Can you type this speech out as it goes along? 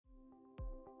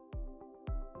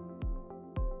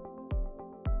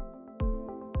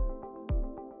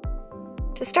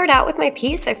To start out with my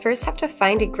piece, I first have to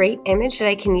find a great image that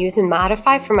I can use and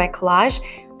modify for my collage.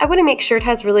 I want to make sure it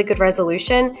has really good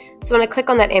resolution, so when I click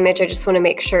on that image, I just want to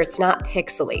make sure it's not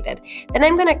pixelated. Then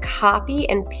I'm going to copy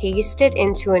and paste it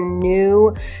into a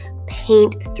new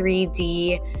Paint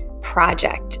 3D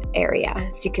project area.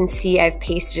 So you can see I've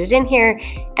pasted it in here,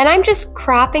 and I'm just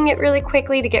cropping it really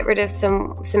quickly to get rid of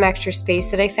some extra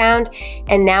space that I found.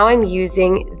 And now I'm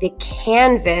using the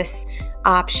canvas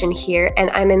option here,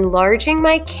 and I'm enlarging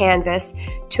my canvas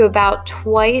to about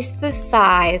twice the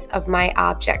size of my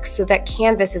object. So that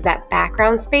canvas is that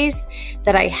background space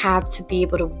that I have to be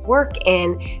able to work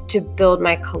in to build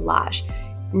my collage.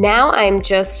 Now I'm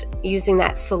just using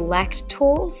that select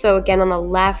tool. So again, on the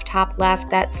left, top left,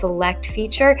 that select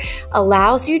feature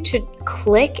allows you to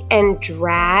click and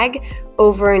drag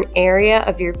over an area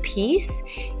of your piece.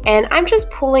 And I'm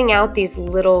just pulling out these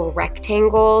little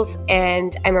rectangles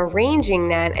and I'm arranging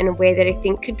them in a way that I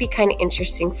think could be kind of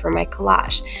interesting for my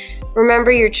collage.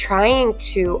 Remember, you're trying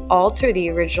to alter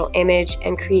the original image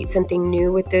and create something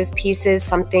new with those pieces,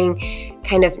 something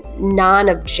kind of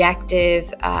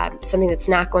non-objective, something that's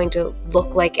not going to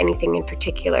look like anything in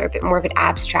particular, a bit more of an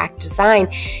abstract design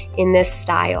in this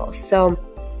style. So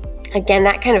again,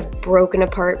 that kind of broken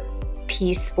apart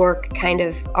piecework kind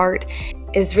of art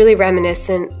is really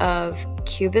reminiscent of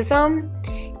Cubism.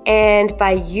 And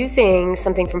by using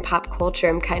something from pop culture,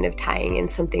 I'm kind of tying in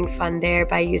something fun there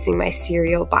by using my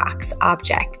cereal box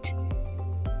object.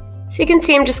 So you can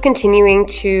see I'm just continuing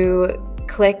to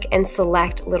click and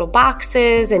select little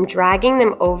boxes. I'm dragging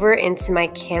them over into my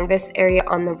canvas area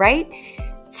on the right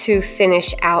to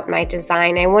finish out my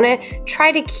design. I want to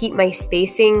try to keep my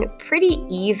spacing pretty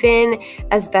even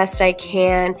as best I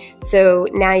can. So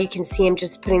now you can see I'm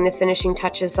just putting the finishing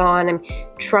touches on. I'm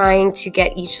trying to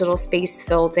get each little space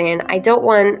filled in. I don't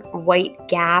want white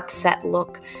gaps that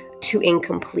look too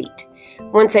incomplete.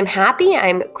 Once I'm happy,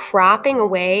 I'm cropping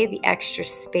away the extra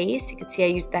space. You can see I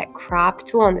used that crop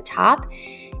tool on the top.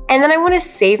 And then I want to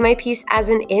save my piece as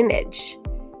an image.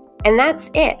 And that's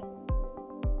it.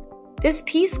 This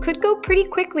piece could go pretty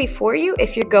quickly for you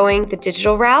if you're going the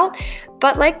digital route,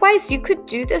 but likewise, you could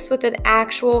do this with an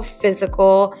actual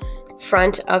physical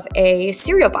front of a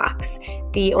cereal box.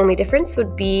 The only difference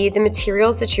would be the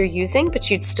materials that you're using, but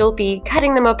you'd still be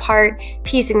cutting them apart,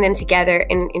 piecing them together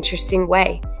in an interesting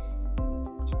way.